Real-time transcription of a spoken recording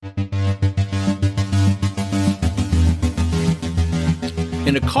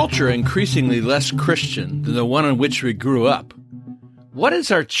In a culture increasingly less Christian than the one in which we grew up, what is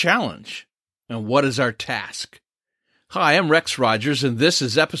our challenge and what is our task? Hi, I'm Rex Rogers, and this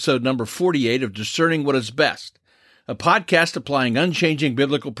is episode number 48 of Discerning What Is Best, a podcast applying unchanging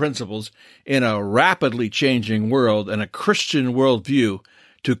biblical principles in a rapidly changing world and a Christian worldview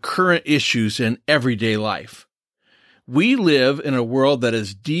to current issues in everyday life. We live in a world that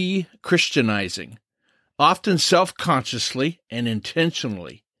is de-Christianizing, often self-consciously and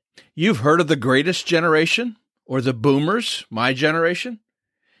intentionally. You've heard of the greatest generation, or the boomers, my generation,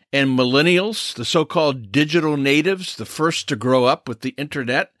 and millennials, the so-called digital natives, the first to grow up with the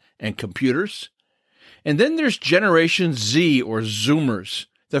internet and computers. And then there's Generation Z, or Zoomers,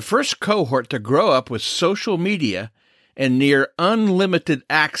 the first cohort to grow up with social media and near unlimited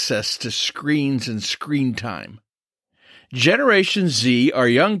access to screens and screen time. Generation Z are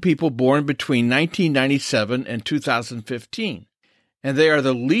young people born between 1997 and 2015, and they are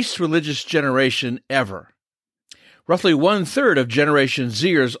the least religious generation ever. Roughly one-third of Generation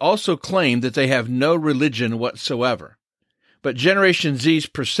Zers also claim that they have no religion whatsoever. But Generation Z's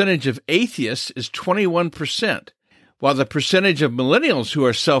percentage of atheists is 21%, while the percentage of millennials who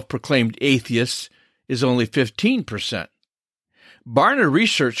are self-proclaimed atheists is only 15%. Barna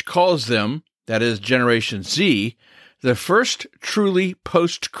Research calls them, that is Generation Z, the first truly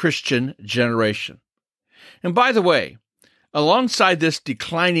post-Christian generation. And by the way, alongside this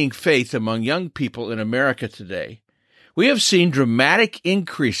declining faith among young people in America today, we have seen dramatic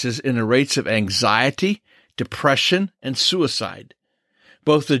increases in the rates of anxiety, depression, and suicide.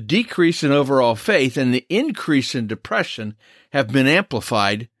 Both the decrease in overall faith and the increase in depression have been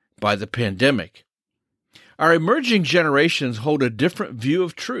amplified by the pandemic. Our emerging generations hold a different view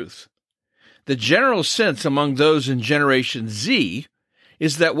of truth. The general sense among those in Generation Z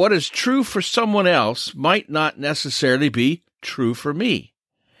is that what is true for someone else might not necessarily be true for me.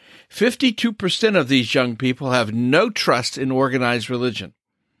 52% of these young people have no trust in organized religion.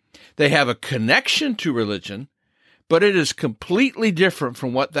 They have a connection to religion, but it is completely different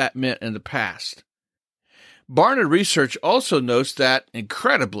from what that meant in the past. Barna Research also notes that,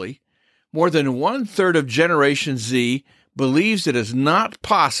 incredibly, more than one-third of Generation Z believes it is not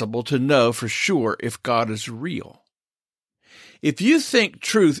possible to know for sure if God is real. If you think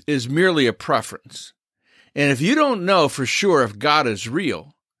truth is merely a preference, and if you don't know for sure if God is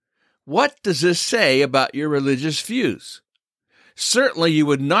real, what does this say about your religious views? Certainly you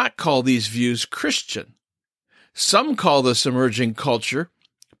would not call these views Christian. Some call this emerging culture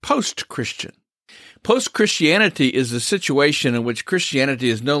post-Christian. Post-Christianity is the situation in which Christianity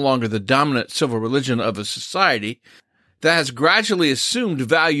is no longer the dominant civil religion of a society that has gradually assumed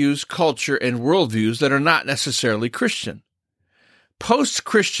values, culture, and worldviews that are not necessarily Christian.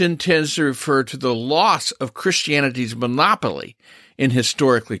 Post-Christian tends to refer to the loss of Christianity's monopoly in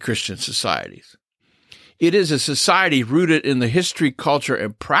historically Christian societies. It is a society rooted in the history, culture,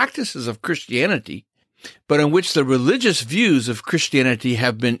 and practices of Christianity, but in which the religious views of Christianity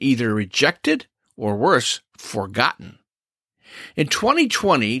have been either rejected or worse, forgotten. In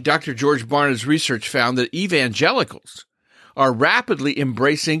 2020, Dr. George Barna's research found that evangelicals are rapidly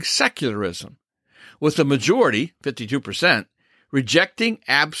embracing secularism, with the majority, 52%, rejecting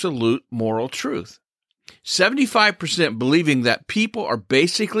absolute moral truth. 75% believing that people are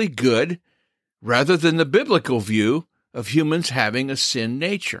basically good rather than the biblical view of humans having a sin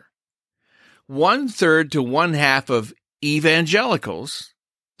nature. 1/3 to 1/2 of evangelicals,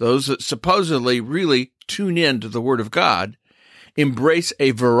 those that supposedly really tune in to the Word of God, embrace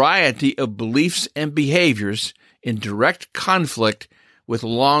a variety of beliefs and behaviors in direct conflict with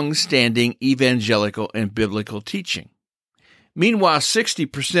long-standing evangelical and biblical teaching. Meanwhile,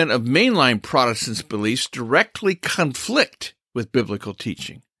 60% of mainline Protestants' beliefs directly conflict with biblical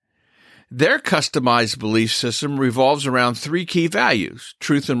teaching. Their customized belief system revolves around three key values.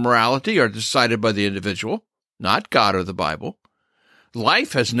 Truth and morality are decided by the individual, not God or the Bible.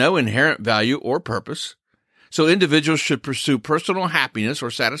 Life has no inherent value or purpose, so individuals should pursue personal happiness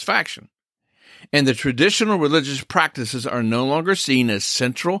or satisfaction. And the traditional religious practices are no longer seen as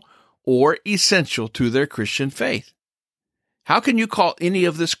central or essential to their Christian faith. How can you call any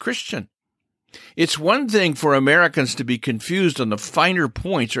of this Christian? It's one thing for Americans to be confused on the finer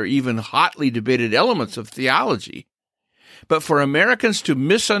points or even hotly debated elements of theology, but for Americans to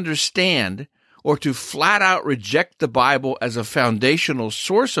misunderstand or to flat out reject the Bible as a foundational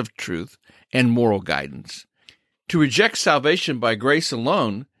source of truth and moral guidance, to reject salvation by grace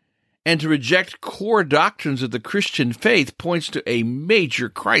alone, and to reject core doctrines of the Christian faith points to a major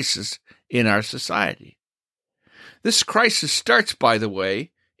crisis in our society. This crisis starts, by the way,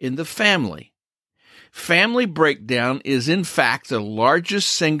 in the family. Family breakdown is, in fact, the largest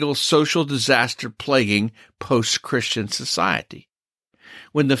single social disaster plaguing post-Christian society.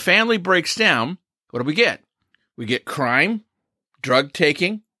 When the family breaks down, what do we get? We get crime, drug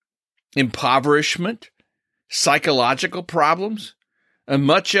taking, impoverishment, psychological problems, and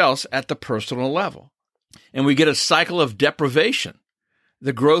much else at the personal level. And we get a cycle of deprivation,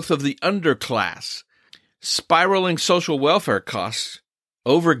 the growth of the underclass, spiraling social welfare costs,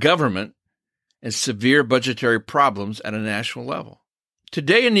 over government, and severe budgetary problems at a national level.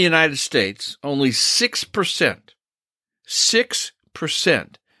 Today in the United States, only 6%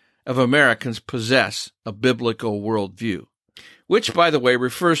 of Americans possess a biblical worldview, which, by the way,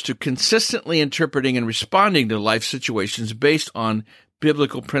 refers to consistently interpreting and responding to life situations based on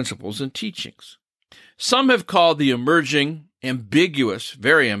biblical principles and teachings. Some have called the emerging,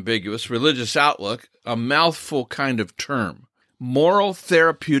 very ambiguous religious outlook a mouthful kind of term, moral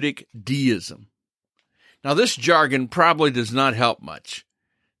therapeutic deism. Now, this jargon probably does not help much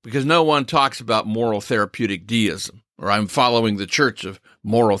because no one talks about moral therapeutic deism, or I'm following the church of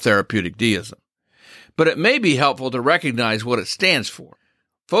moral therapeutic deism. But it may be helpful to recognize what it stands for.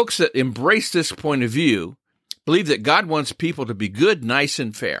 Folks that embrace this point of view believe that God wants people to be good, nice,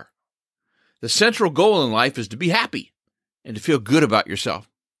 and fair. The central goal in life is to be happy and to feel good about yourself.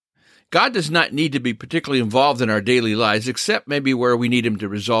 God does not need to be particularly involved in our daily lives, except maybe where we need him to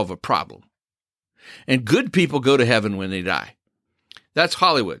resolve a problem. And good people go to heaven when they die. That's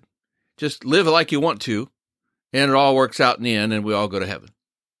Hollywood. Just live like you want to, and it all works out in the end, and we all go to heaven.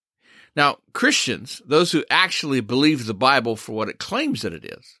 Now, Christians, those who actually believe the Bible for what it claims that it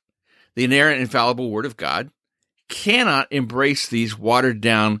is, the inerrant, infallible Word of God, cannot embrace these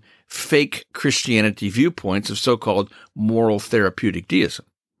watered-down, fake Christianity viewpoints of so-called moral therapeutic deism.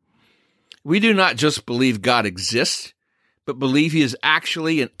 We do not just believe God exists, but believe he is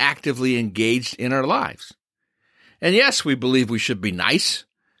actually and actively engaged in our lives. And yes, we believe we should be nice,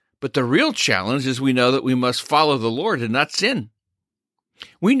 but the real challenge is we know that we must follow the Lord and not sin.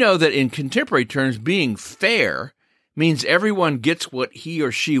 We know that in contemporary terms, being fair means everyone gets what he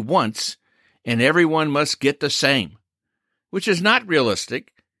or she wants, and everyone must get the same, which is not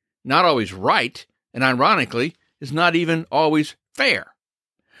realistic, not always right, and ironically, is not even always fair.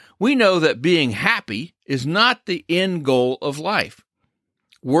 We know that being happy is not the end goal of life.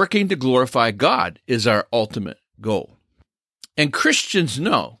 Working to glorify God is our ultimate goal. And Christians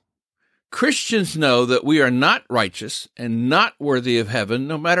know that we are not righteous and not worthy of heaven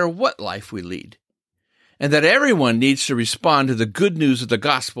no matter what life we lead, and that everyone needs to respond to the good news of the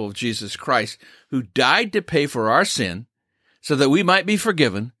gospel of Jesus Christ, who died to pay for our sin so that we might be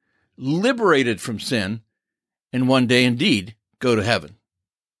forgiven, liberated from sin, and one day indeed go to heaven.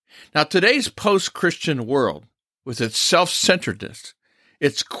 Now, today's post-Christian world, with its self-centeredness,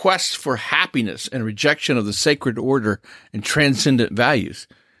 its quest for happiness and rejection of the sacred order and transcendent values,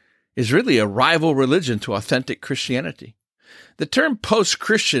 is really a rival religion to authentic Christianity. The term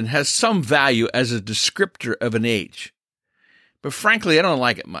post-Christian has some value as a descriptor of an age. But frankly, I don't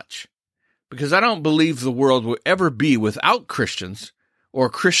like it much, because I don't believe the world will ever be without Christians or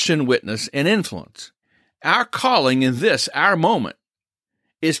Christian witness and influence. Our calling in this, our moment,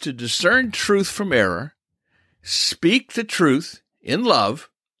 is to discern truth from error, speak the truth in love,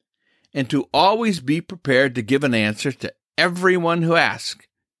 and to always be prepared to give an answer to everyone who asks,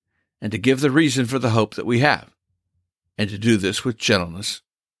 and to give the reason for the hope that we have, and to do this with gentleness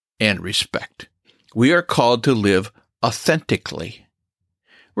and respect. We are called to live authentically.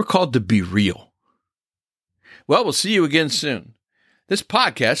 We're called to be real. Well, we'll see you again soon. This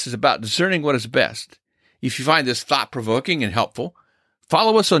podcast is about discerning what is best. If you find this thought-provoking and helpful,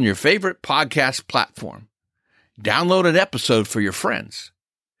 follow us on your favorite podcast platform. Download an episode for your friends.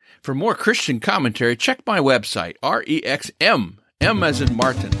 For more Christian commentary, check my website, REXM, M as in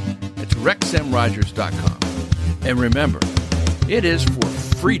Martin. It's rexmrogers.com. And remember, it is for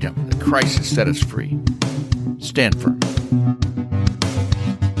freedom that Christ has set us free. Stand firm.